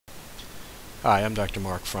Hi, I'm Dr.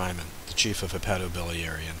 Mark Fraiman, the Chief of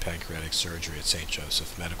Hepatobiliary and Pancreatic Surgery at St.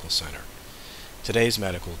 Joseph Medical Center. Today's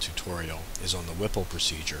medical tutorial is on the Whipple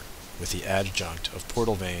procedure with the adjunct of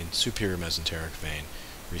portal vein, superior mesenteric vein,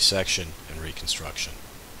 resection, and reconstruction.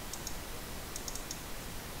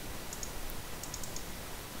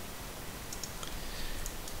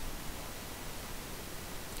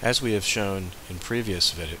 As we have shown in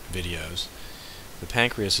previous videos, the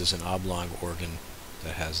pancreas is an oblong organ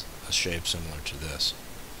that has a shape similar to this.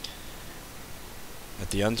 At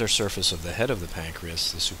the undersurface of the head of the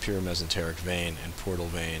pancreas, the superior mesenteric vein and portal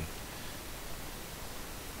vein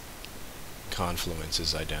confluence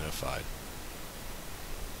is identified.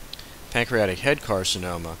 Pancreatic head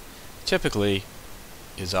carcinoma typically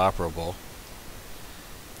is operable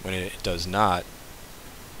when it does not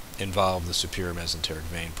involve the superior mesenteric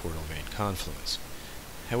vein-portal vein confluence.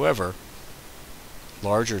 However,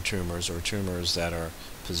 larger tumors or tumors that are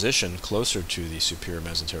positioned closer to the superior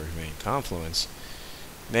mesenteric vein confluence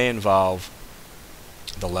may involve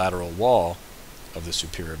the lateral wall of the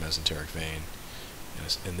superior mesenteric vein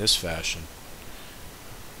in this fashion,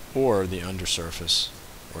 or the undersurface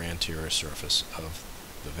or anterior surface of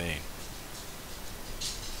the vein.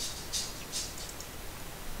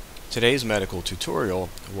 Today's medical tutorial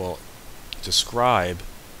will describe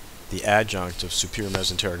the adjunct of superior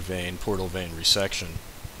mesenteric vein, portal vein resection,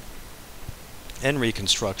 and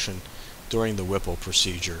reconstruction during the Whipple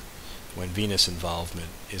procedure when venous involvement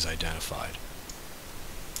is identified.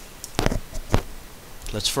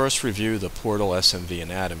 Let's first review the portal SMV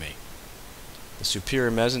anatomy. The superior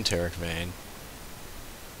mesenteric vein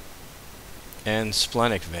and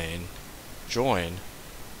splenic vein join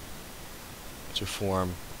to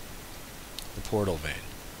form the portal vein.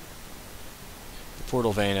 The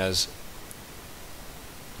portal vein, as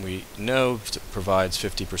we know, provides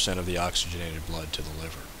 50% of the oxygenated blood to the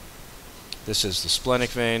liver. This is the splenic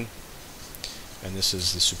vein, and this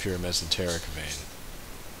is the superior mesenteric vein.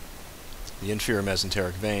 The inferior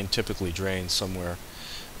mesenteric vein typically drains somewhere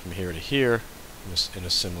from here to here in a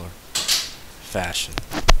similar fashion.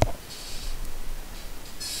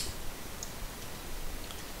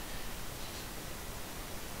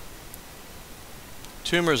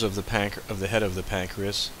 Tumors of the head of the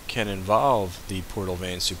pancreas can involve the portal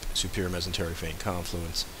vein superior mesenteric vein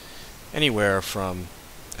confluence anywhere from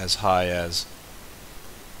as high as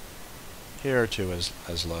here to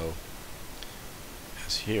as low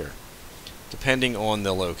as here. Depending on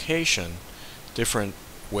the location, different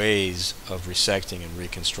ways of resecting and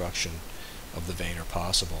reconstruction of the vein are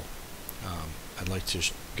possible. I'd like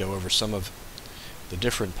to go over some of the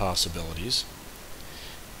different possibilities.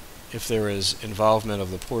 If there is involvement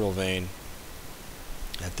of the portal vein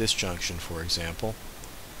at this junction, for example,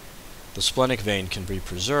 the splenic vein can be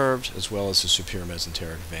preserved as well as the superior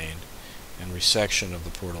mesenteric vein, and resection of the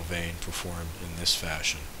portal vein performed in this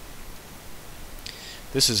fashion.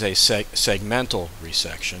 This is a segmental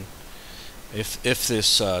resection. If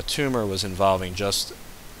this tumor was involving just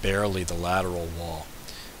barely the lateral wall,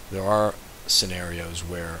 there are scenarios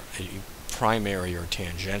where a primary or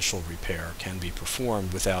tangential repair can be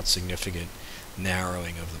performed without significant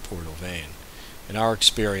narrowing of the portal vein. In our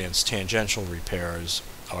experience, tangential repairs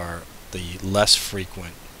are the less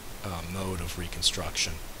frequent mode of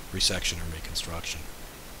reconstruction, resection and reconstruction.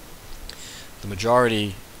 The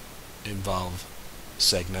majority involve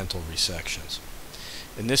segmental resections.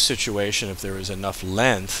 In this situation, if there is enough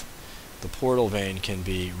length, the portal vein can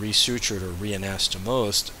be resutured or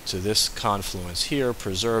reanastomosed to this confluence here,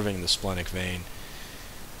 preserving the splenic vein,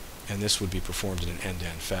 and this would be performed in an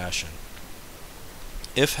end-to-end fashion.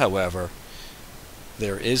 If, however,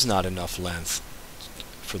 there is not enough length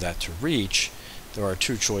for that to reach, there are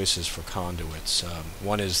two choices for conduits.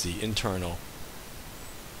 One is the internal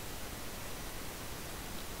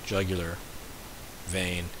jugular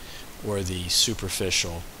vein or the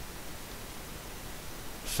superficial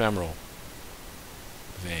femoral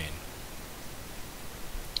vein.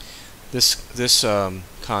 This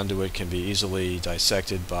conduit can be easily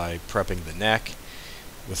dissected by prepping the neck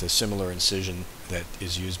with a similar incision that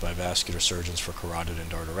is used by vascular surgeons for carotid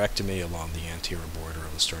endarterectomy along the anterior border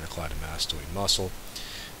of the sternocleidomastoid muscle.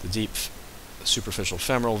 The deep superficial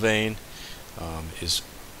femoral vein is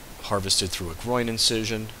harvested through a groin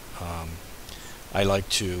incision. I like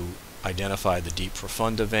to identify the deep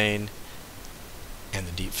profunda vein and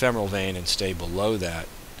the deep femoral vein and stay below that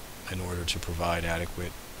in order to provide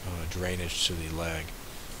adequate drainage to the leg.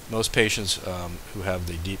 Most patients who have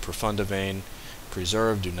the deep profunda vein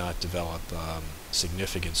preserved do not develop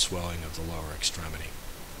significant swelling of the lower extremity.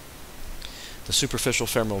 The superficial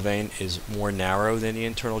femoral vein is more narrow than the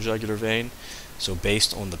internal jugular vein, So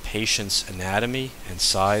based on the patient's anatomy and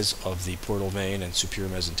size of the portal vein and superior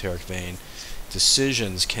mesenteric vein,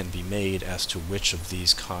 decisions can be made as to which of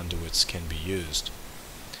these conduits can be used.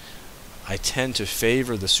 I tend to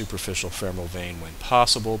favor the superficial femoral vein when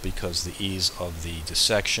possible because the ease of the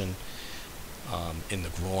dissection in the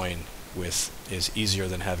groin is easier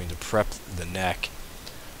than having to prep the neck.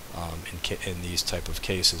 In these type of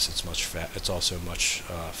cases, it's also much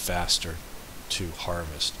faster to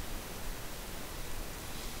harvest.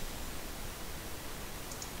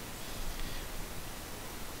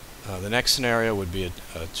 The next scenario would be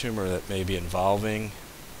a tumor that may be involving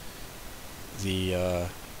the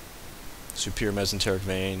superior mesenteric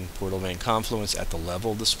vein, portal vein confluence at the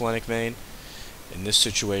level of the splenic vein. In this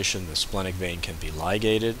situation, the splenic vein can be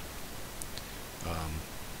ligated.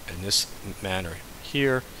 In this manner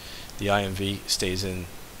here, the IMV stays in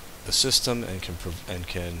the system and can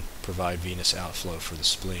provide venous outflow for the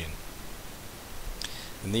spleen.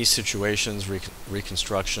 In these situations,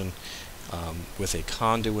 reconstruction with a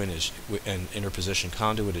conduit an interposition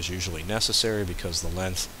conduit is usually necessary because the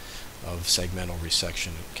length of segmental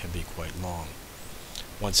resection can be quite long.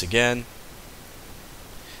 Once again,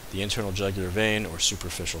 the internal jugular vein or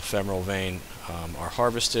superficial femoral vein are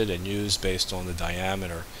harvested and used based on the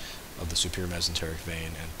diameter of the superior mesenteric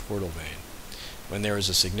vein and portal vein. When there is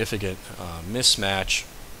a significant mismatch,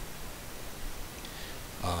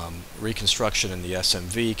 reconstruction in the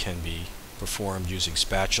SMV can be performed using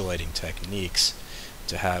spatulating techniques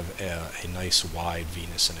to have a nice wide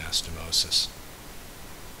venous anastomosis.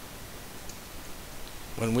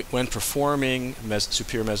 When performing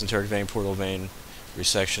superior mesenteric vein, portal vein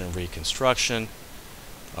resection and reconstruction,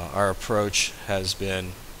 our approach has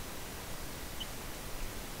been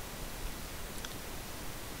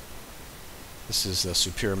this is the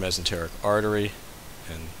superior mesenteric artery,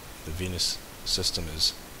 and the venous system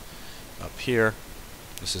is up here.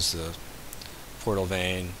 This is the portal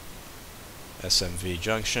vein SMV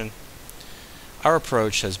junction. Our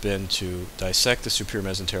approach has been to dissect the superior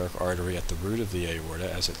mesenteric artery at the root of the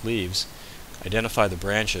aorta as it leaves, identify the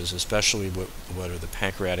branches, especially what are the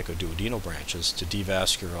pancreatic or duodenal branches, to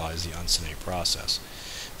devascularize the uncinate process.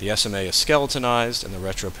 The SMA is skeletonized and the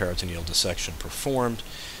retroperitoneal dissection performed,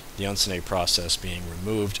 the uncinate process being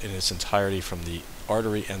removed in its entirety from the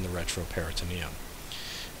artery and the retroperitoneum.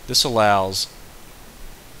 This allows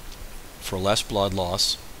for less blood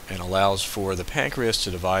loss and allows for the pancreas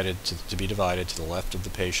to be divided to the left of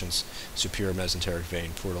the patient's superior mesenteric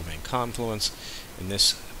vein, portal vein confluence in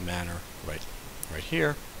this manner right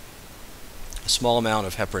here. A small amount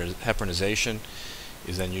of heparinization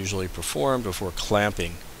is then usually performed before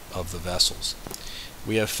clamping of the vessels.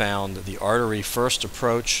 We have found the artery first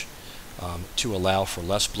approach to allow for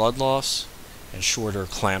less blood loss and shorter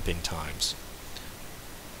clamping times.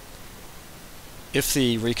 If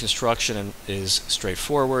the reconstruction is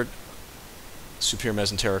straightforward, superior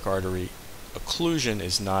mesenteric artery occlusion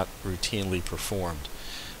is not routinely performed.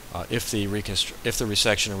 If the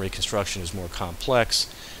resection and reconstruction is more complex,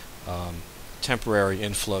 temporary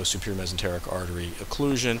inflow superior mesenteric artery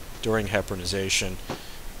occlusion during heparinization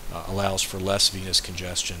allows for less venous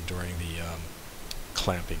congestion during the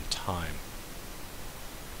clamping time.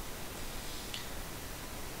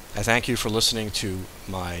 I thank you for listening to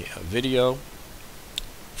my video.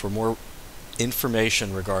 For more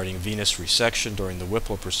information regarding venous resection during the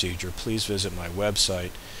Whipple procedure, please visit my website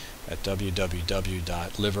at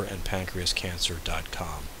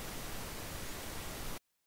www.liverandpancreascancer.com.